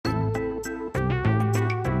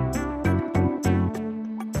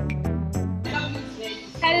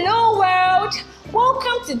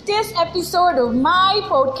to this episode of my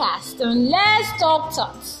podcast on Let's Talk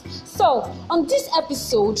Thoughts. So, on this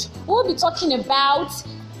episode, we'll be talking about,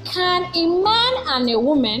 can a man and a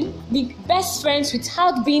woman be best friends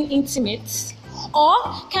without being intimate? Or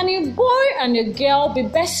can a boy and a girl be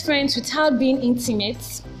best friends without being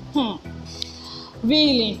intimate?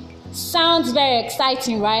 Really? Sounds very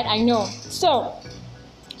exciting, right? I know. So,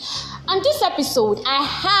 on this episode, I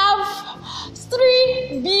have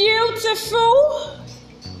 3 beautiful,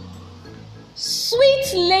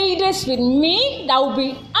 sweet ladies with me that will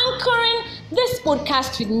be anchoring this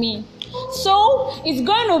podcast with me. So, it's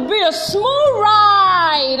going to be a smooth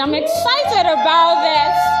ride. I'm excited about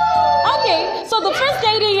this. Okay, so the first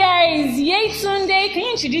lady here is Yetunde. Can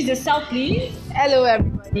you introduce yourself, please? Hello,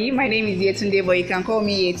 everybody. My name is Yetunde, but you can call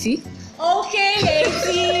me Yeti. Okay,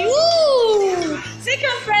 Yeti. Woo!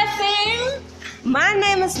 Second person. My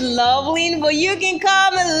name is Loveline, but you can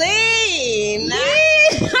call me Lynn.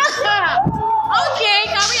 Okay,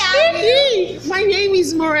 can we have you? My name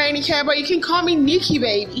is Morenica, but you can call me Nikki,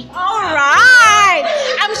 baby. All right.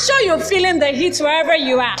 I'm sure you're feeling the heat wherever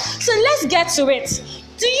you are. So let's get to it.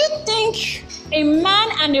 Do you think a man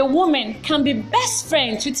and a woman can be best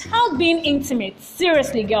friends without being intimate?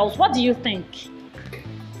 Seriously, girls, what do you think?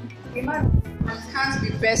 A man can't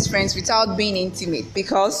be best friends without being intimate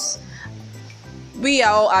because we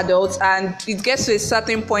are all adults and it gets to a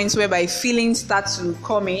certain point whereby feelings start to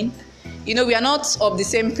come in. You know, we are not of the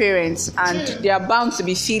same parents and there are bound to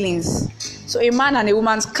be feelings. So a man and a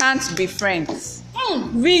woman can't be friends.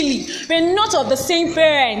 Really? We're not of the same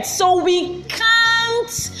parents. So we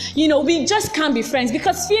can't, we just can't be friends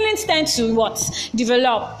because feelings tend to what?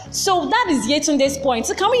 Develop. So that is Yetunde's point.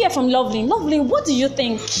 So can we hear from Loveline? Loveline, what do you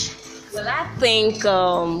think? Well, I think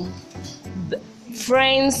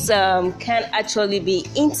friends can actually be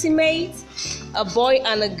intimate. A boy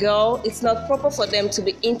and a girl, it's not proper for them to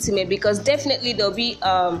be intimate because definitely there'll be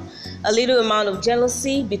a little amount of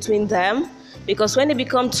jealousy between them, because when they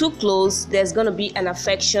become too close, there's going to be an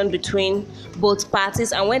affection between both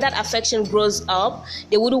parties, and when that affection grows up,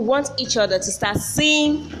 they wouldn't want each other to start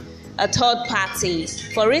seeing a third party.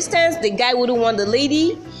 For instance, the guy wouldn't want the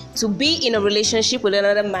lady to be in a relationship with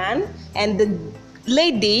another man, and the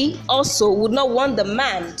lady also would not want the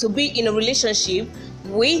man to be in a relationship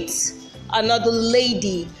with another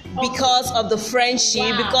lady because of the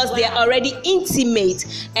friendship, because they are already intimate.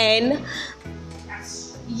 And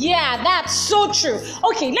yeah, that's so true.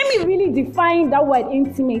 Okay, let me really define that word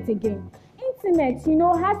intimate again. Intimate,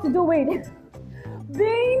 has to do with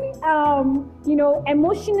being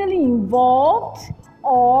emotionally involved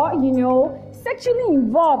or sexually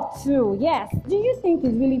involved too. Yes. Do you think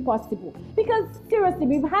it's really possible? Because seriously,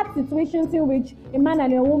 we've had situations in which a man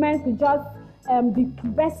and a woman could just be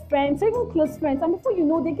best friends or even close friends, and before you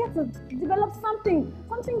know, they get to develop something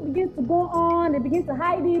begins to go on, they begin to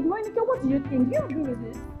hide it. Monica, what do you think? Do you agree with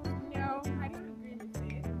this? No, I don't agree with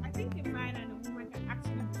this. I think a man and a woman can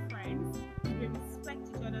actually be friends if they respect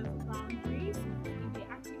each other's boundaries, if they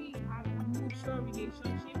actually have a mutual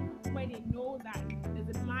relationship where they know that there's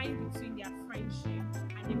a line between their friendship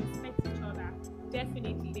and they respect each other.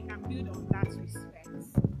 Definitely, they can build on that respect.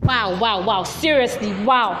 Wow. Seriously,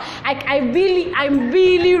 wow. I'm really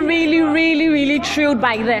thrilled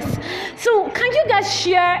by this. So, can you guys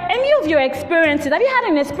share any of your experiences? Have you had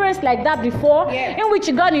an experience like that before? Yeah. In which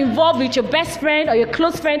you got involved with your best friend or your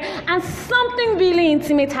close friend and something really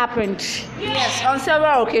intimate happened? Yes, on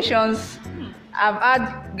several occasions, I've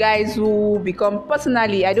had guys who become,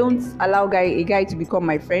 personally, I don't allow a guy to become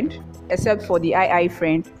my friend, except for the I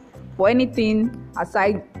friend. For anything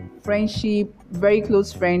aside friendship, very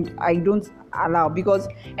close friend, I don't allow, because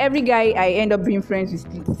every guy I end up being friends with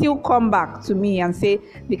still come back to me and say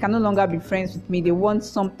they can no longer be friends with me. They want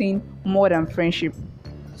something more than friendship.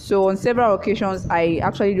 So on several occasions, I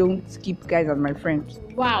actually don't keep guys as my friends.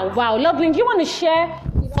 Wow. Loveline, do you want to share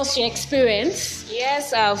with us your experience?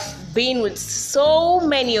 yes, I've been with so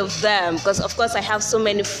many of them because, of course, I have so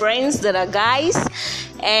many friends that are guys,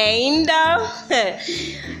 and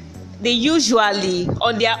they usually,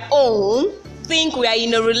 on their own, think we are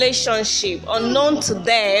in a relationship. Unknown to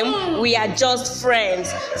them, we are just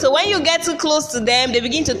friends. So when you get too close to them, they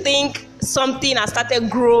begin to think something has started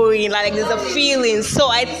growing, like there's a feeling. So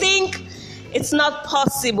I think it's not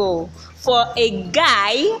possible for a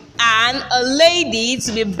guy and a lady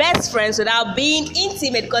to be best friends without being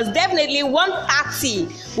intimate, because definitely one party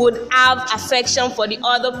would have affection for the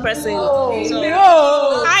other person.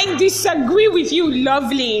 No, I disagree with you,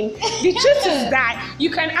 Lovely. The truth is that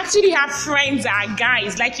you can actually have friends that are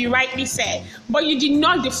guys, like you rightly said, but you did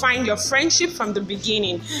not define your friendship from the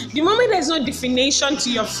beginning. The moment there's no definition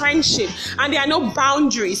to your friendship and there are no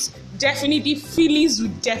boundaries, definitely feelings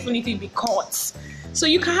will definitely be caught. So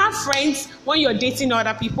you can have friends when you're dating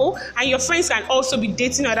other people, and your friends can also be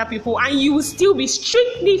dating other people, and you will still be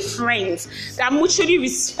strictly friends that mutually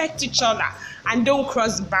respect each other and don't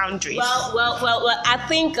cross boundaries. Well, I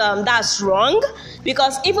think that's wrong,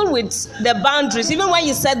 because even with the boundaries, even when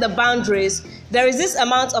you set the boundaries, there is this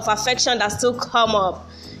amount of affection that still come up.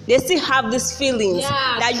 They still have these feelings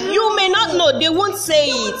that you may not know. They won't say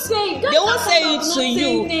it. They won't say it to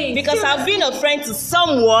you, because I've been a friend to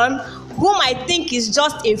someone whom I think is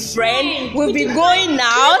just a friend. We'll be going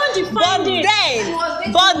out,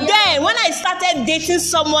 but then when I started dating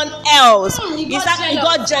someone else, he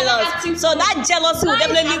got jealous. So that jealousy will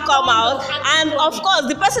definitely come out. And of course,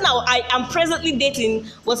 the person I am presently dating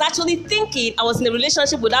was actually thinking I was in a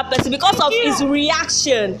relationship with that person because of his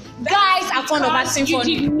reaction. Guys are fond of acting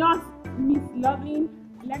funny. You did not, Miss Loving,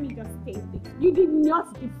 let me just state this. You did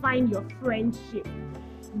not define your friendship.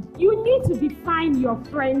 You need to define your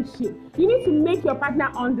friendship. You need to make your partner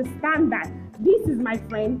understand that this is my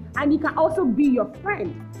friend and he can also be your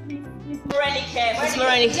friend. Miss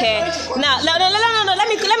Morenike. Now, no.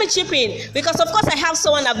 Let me chip in, because of course I have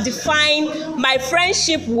someone I've defined my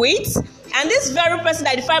friendship with. And this very person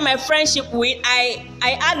I define my friendship with, I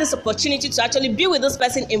had this opportunity to actually be with this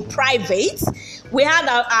person in private. We had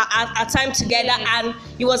a time together, and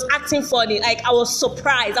he was acting funny. Like, I was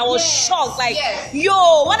surprised. I was shocked. Like,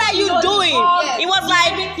 yo, what are you doing? It was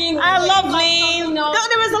like, I love him. There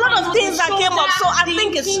was a lot of things that came up. So I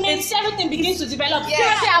think it's everything begins to develop.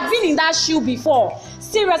 Seriously, I've been in that shoe before.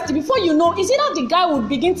 Seriously, before you know, is it not the guy would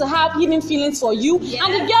begin to have hidden feelings for you,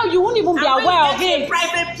 and the girl, you won't even be aware of it.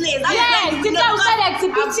 Private place. Yes, the guy will start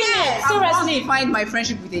exhibiting it. Seriously. I defined my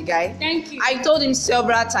friendship with a guy. Thank you. I told him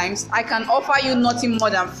several times, I can offer you nothing more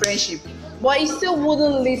than friendship, but he still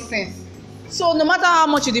wouldn't listen. So no matter how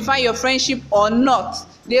much you define your friendship or not,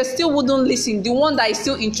 they still wouldn't listen. The one that is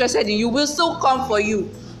still interested in you will still come for you.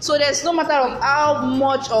 So there's no matter of how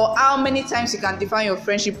much or how many times you can define your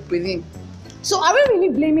friendship with him. So are we really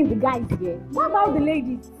blaming the guys here? What about the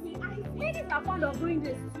ladies? Ladies are fond of doing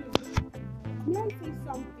this too. May I say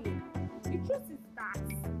something? The truth is that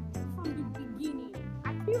from the beginning,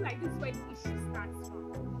 I feel like this is where the issue starts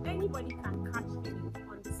from. Anybody can catch feelings,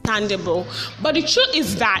 understandable. But the truth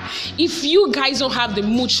is that if you guys don't have the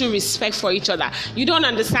mutual respect for each other, you don't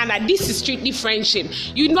understand that this is strictly friendship.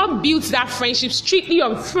 You not build that friendship strictly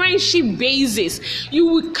on friendship basis. You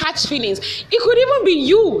will catch feelings. It could even be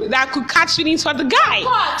you that could catch feelings for the guy.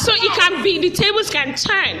 So it can be, the tables can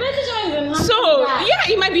turn. So yeah,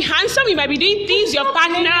 it might be handsome, it might be doing things your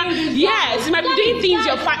partner, yes, it might be doing things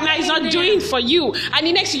your partner is not doing for you, and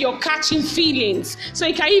the next thing you're catching feelings. So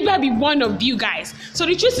it can either be one of you guys. So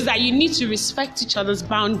the truth is that you need to respect each other's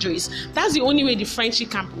boundaries. That's the only way the friendship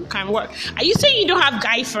can work. Are you saying you don't have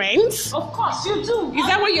guy friends? Of course you do. Is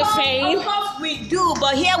that what you're saying? Of course we do,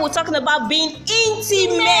 but here we're talking about being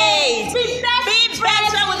intimate. Be best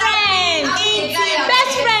friends with friends.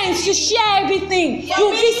 Best friends, you share everything.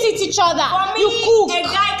 You visit each other. For me, you cook. a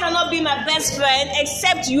guy cannot be my best friend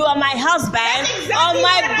except you are my husband or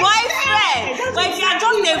my boyfriend. But if you're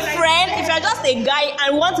just a friend, if you're just a guy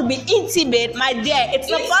and want to be intimate, my dear, it's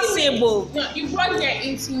not possible. No, you brought their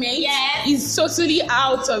intimate is totally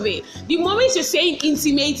out of it. The moment you're saying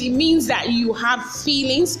intimate, it means that you have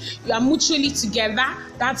feelings, you are mutually together.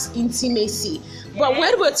 That's intimacy. But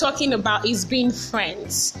what we're talking about is being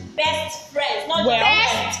friends. Best friends, not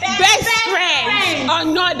best friends.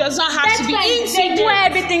 Or no, it does not have to be intimate. They do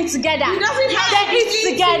everything together. It doesn't have they to be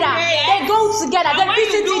eat together. intimate. They go together. They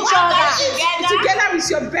visit each other. Together with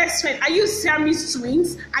your best friend. Are you Sammy's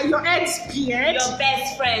twins? Are your heads paired? Your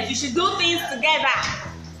best friends. You should do things together.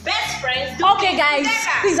 Best friends. Okay, guys,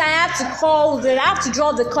 please, I have to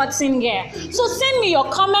draw the curtain here. So send me your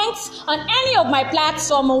comments on any of my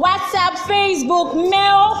platforms: WhatsApp, Facebook,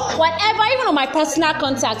 mail, whatever, even on my personal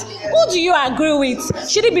contact. Who do you agree with?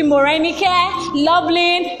 Should it be Morenike,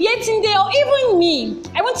 Lovelyn, Yetunde, or even me?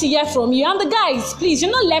 I want to hear from you. And the guys, please, you're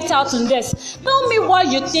not left out on this. Tell me what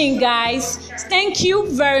you think, guys. Thank you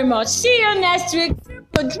very much. See you next week.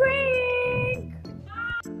 Good dream.